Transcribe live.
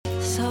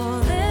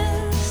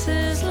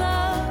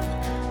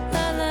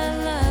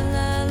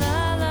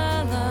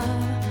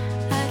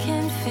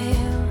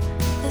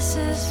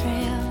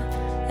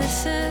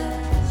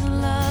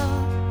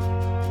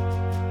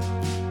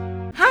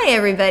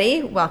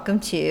everybody.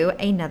 Welcome to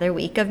another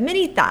week of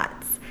Mini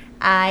Thoughts.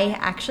 I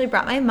actually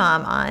brought my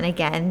mom on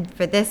again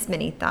for this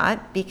mini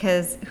thought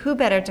because who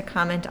better to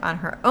comment on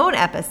her own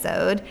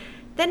episode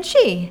than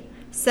she?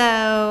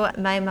 So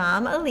my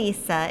mom,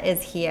 Elisa,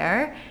 is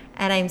here,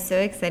 and I'm so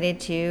excited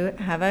to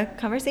have a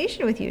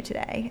conversation with you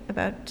today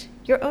about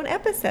your own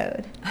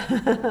episode.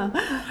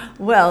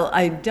 Well,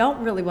 I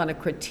don't really want to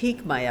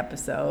critique my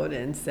episode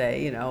and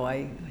say,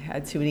 I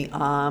had too many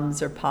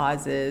ums or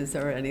pauses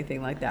or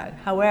anything like that.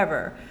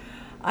 However,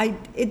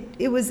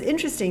 it was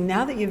interesting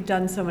now that you've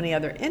done so many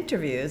other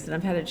interviews and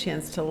I've had a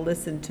chance to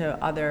listen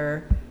to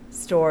other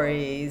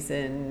stories,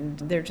 and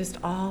they're just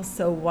all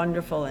so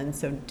wonderful and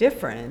so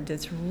different.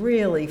 It's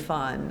really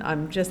fun.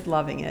 I'm just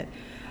loving it.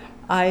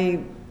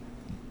 I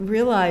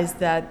realized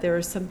that there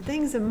are some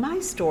things in my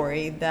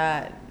story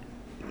that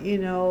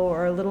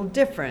are a little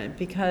different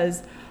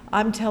because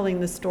I'm telling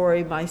the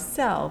story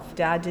myself.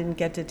 Dad didn't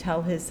get to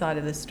tell his side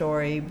of the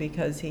story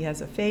because he has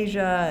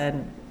aphasia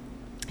and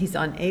he's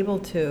unable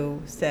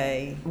to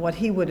say what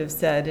he would have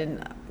said.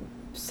 And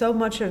so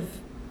much of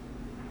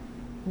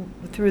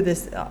through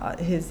this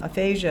his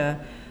aphasia,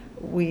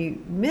 we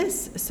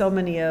miss so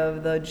many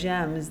of the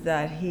gems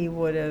that he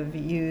would have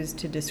used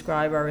to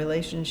describe our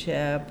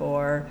relationship,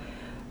 or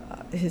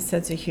his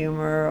sense of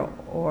humor,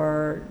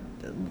 or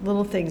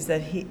little things that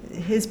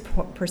his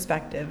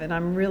perspective. And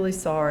I'm really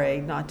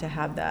sorry not to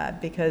have that,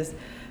 because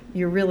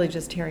you're really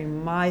just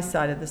hearing my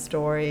side of the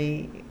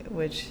story,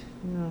 which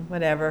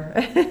whatever.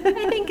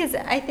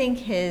 I think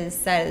his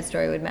side of the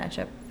story would match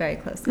up very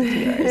closely to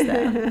yours,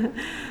 though.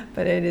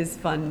 But it is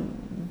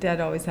fun.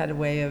 Dad always had a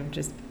way of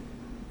just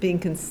being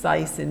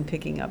concise in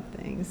picking up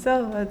things,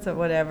 so that's a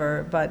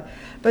whatever. But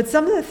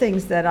some of the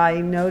things that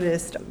I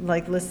noticed,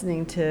 like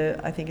listening to,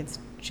 I think it's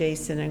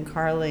Jason and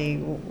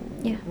Carly,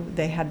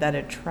 they had that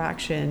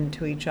attraction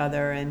to each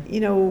other. And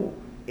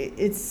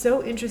it's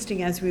so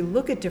interesting as we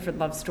look at different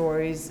love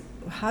stories.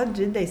 How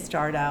did they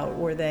start out?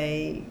 Were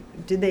they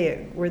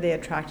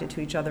attracted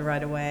to each other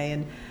right away?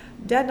 And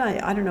Dad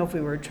and I don't know if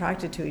we were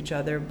attracted to each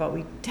other, but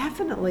we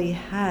definitely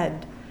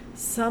had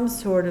some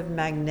sort of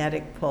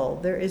magnetic pull.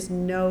 There is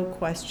no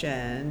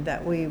question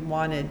that we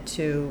wanted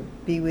to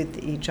be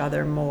with each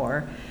other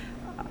more.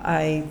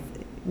 I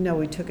know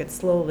we took it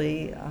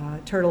slowly.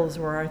 Turtles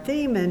were our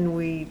theme, and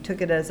we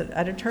took it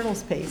at a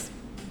turtle's pace.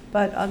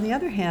 But on the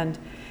other hand,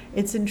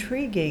 it's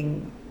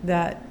intriguing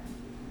that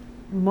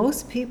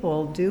most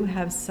people do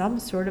have some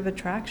sort of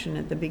attraction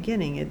at the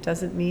beginning. It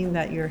doesn't mean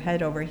that you're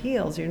head over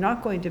heels. You're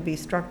not going to be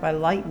struck by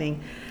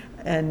lightning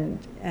and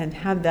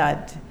have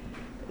that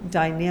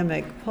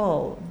dynamic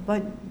pull,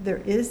 but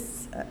there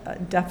is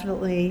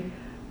definitely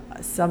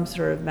some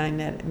sort of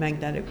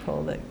magnetic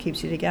pull that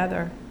keeps you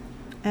together.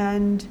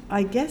 And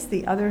I guess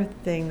the other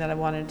thing that I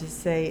wanted to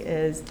say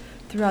is,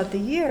 throughout the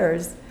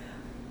years,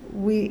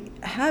 we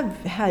have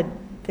had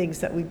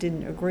things that we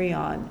didn't agree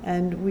on,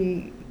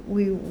 and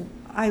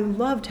I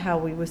loved how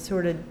we would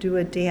sort of do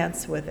a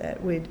dance with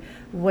it. We'd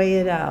weigh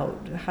it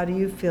out. How do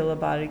you feel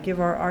about it?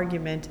 Give our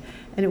argument.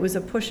 And it was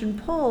a push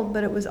and pull,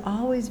 but it was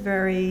always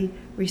very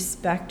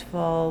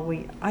respectful.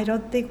 I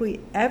don't think we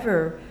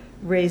ever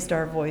raised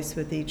our voice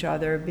with each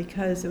other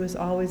because it was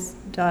always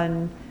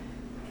done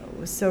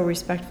so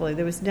respectfully.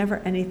 There was never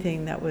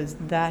anything that was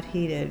that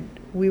heated.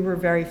 We were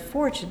very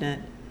fortunate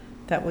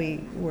that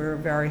we were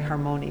very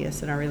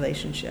harmonious in our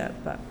relationship.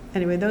 But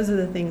anyway, those are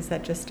the things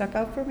that just stuck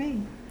out for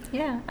me.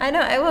 Yeah, I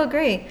know. I will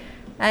agree.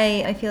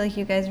 I feel like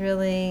you guys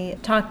really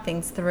talked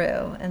things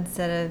through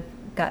instead of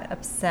got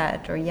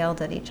upset or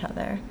yelled at each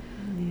other.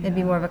 Yeah. It'd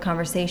be more of a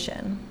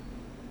conversation.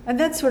 And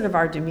that's sort of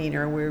our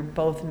demeanor. We're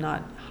both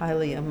not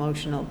highly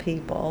emotional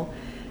people.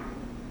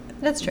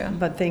 That's true.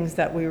 But things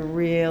that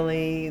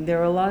there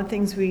are a lot of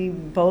things we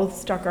both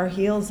stuck our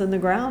heels in the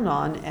ground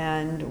on,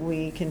 and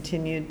we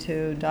continued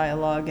to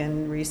dialogue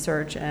and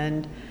research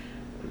and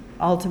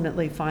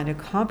ultimately find a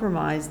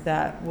compromise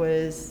that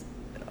was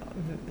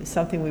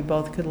something we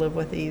both could live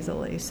with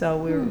easily. So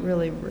we were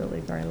really, really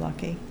very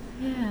lucky.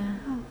 Yeah.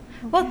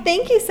 Well,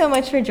 thank you so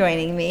much for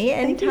joining me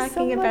and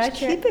talking about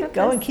your Keep it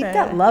going. Keep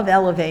that love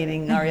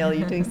elevating, Ariel.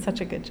 You're doing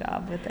such a good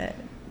job with it.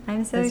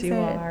 I'm so excited. You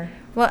are.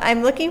 Well,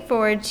 I'm looking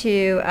forward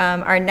to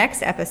our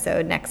next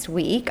episode next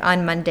week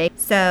on Monday.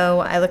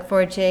 So I look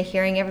forward to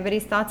hearing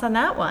everybody's thoughts on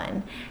that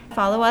one.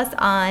 Follow us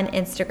on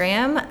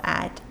Instagram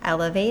at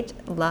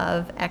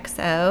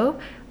ElevateLoveXO,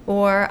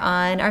 or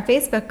on our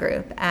Facebook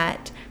group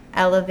at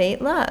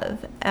Elevate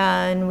Love,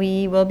 and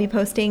we will be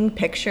posting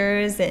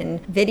pictures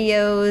and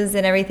videos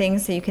and everything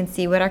so you can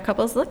see what our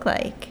couples look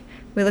like.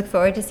 We look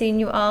forward to seeing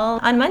you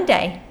all on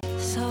Monday.